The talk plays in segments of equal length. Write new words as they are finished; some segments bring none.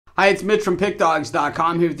Hi, it's Mitch from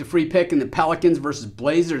Pickdawgz.com here with the free pick in the Pelicans versus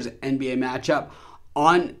Blazers NBA matchup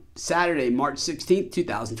on Saturday, March 16th,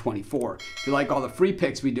 2024. If you like all the free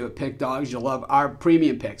picks we do at Pick Dawgz, you'll love our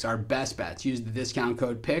premium picks, our best bets. Use the discount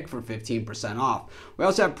code PICK for 15% off. We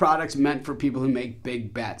also have products meant for people who make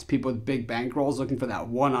big bets, people with big bankrolls looking for that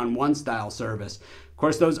one-on-one style service. Of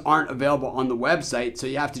course, those aren't available on the website, so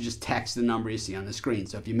you have to just text the number you see on the screen.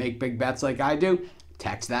 So if you make big bets like I do,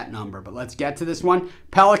 text that number. But let's get to this one.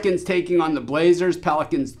 Pelicans taking on the Blazers.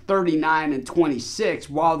 Pelicans 39-26,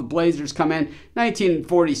 while the Blazers come in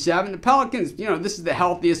 19-47. The Pelicans, this is the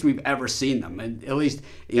healthiest we've ever seen them, and at least,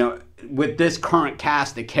 with this current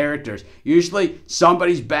cast of characters. Usually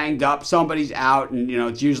somebody's banged up, somebody's out, and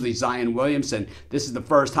it's usually Zion Williamson. This is the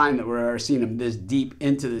first time that we're seeing him this deep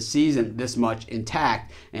into the season, this much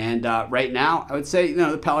intact. And right now, I would say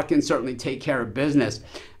the Pelicans certainly take care of business.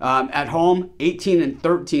 At home,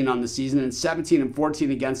 18-13 on the season and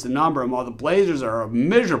 17-14 against the number. And while the Blazers are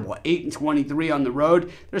miserable, 8-23 on the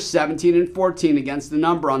road, they're 17-14 against the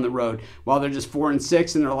number on the road. While they're just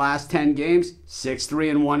 4-6 in their last 10 games,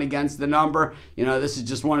 6-3-1 against the number. This is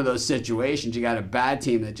just one of those situations. You got a bad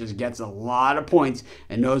team that just gets a lot of points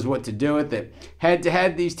and knows what to do with it.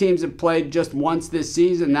 Head-to-head, these teams have played just once this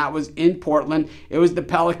season. That was in Portland. It was the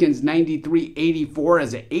Pelicans 93-84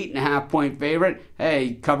 as an 8.5-point favorite.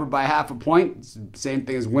 Hey, covered by half a point. It's the same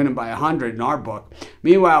thing as winning by 100 in our book.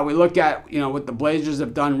 Meanwhile, we look at what the Blazers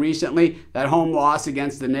have done recently. That home loss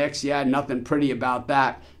against the Knicks, nothing pretty about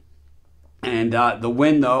that. And the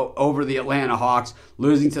win, though, over the Atlanta Hawks,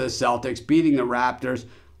 losing to the Celtics, beating the Raptors,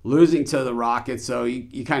 losing to the Rockets. So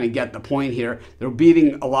you kind of get the point here. They're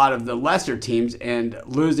beating a lot of the lesser teams and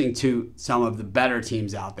losing to some of the better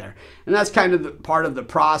teams out there. And that's kind of part of the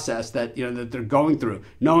process that that they're going through.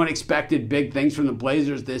 No one expected big things from the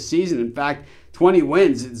Blazers this season. In fact, 20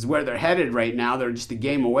 wins is where they're headed right now. They're just a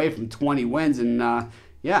game away from 20 wins. And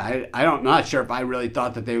I'm not sure if I really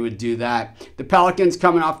thought that they would do that. The Pelicans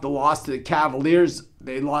coming off the loss to the Cavaliers,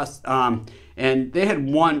 they lost, and they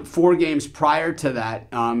had won 4 games prior to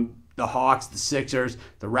that. The Hawks, the Sixers,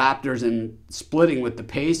 the Raptors, and splitting with the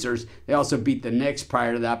Pacers. They also beat the Knicks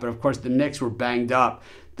prior to that, but of course the Knicks were banged up.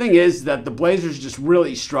 Thing is that the Blazers just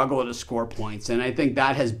really struggle to score points, and I think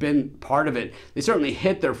that has been part of it. They certainly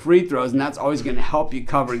hit their free throws, and that's always going to help you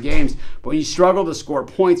cover games. But when you struggle to score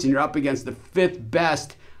points and you're up against the 5th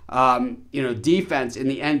best defense in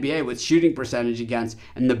the NBA with shooting percentage against,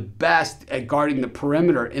 and the best at guarding the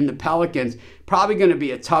perimeter in the Pelicans, probably going to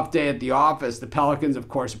be a tough day at the office. The Pelicans, of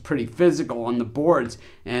course, are pretty physical on the boards,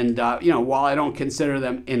 and while I don't consider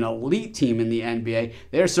them an elite team in the NBA,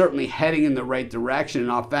 they're certainly heading in the right direction.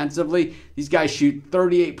 And offensively, these guys shoot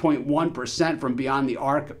 38.1% from beyond the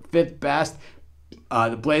arc, 5th best.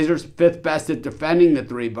 The Blazers, 5th best at defending the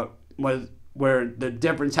three, but where the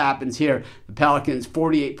difference happens here, the Pelicans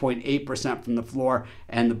 48.8% from the floor,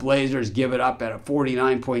 and the Blazers give it up at a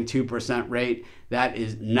 49.2% rate. That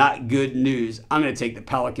is not good news. I'm going to take the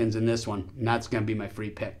Pelicans in this one, and that's going to be my free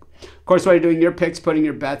pick. Of course, while you're doing your picks, putting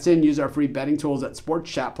your bets in, use our free betting tools at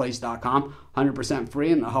sportschatplace.com. 100%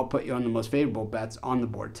 free, and they'll help put you on the most favorable bets on the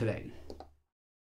board today.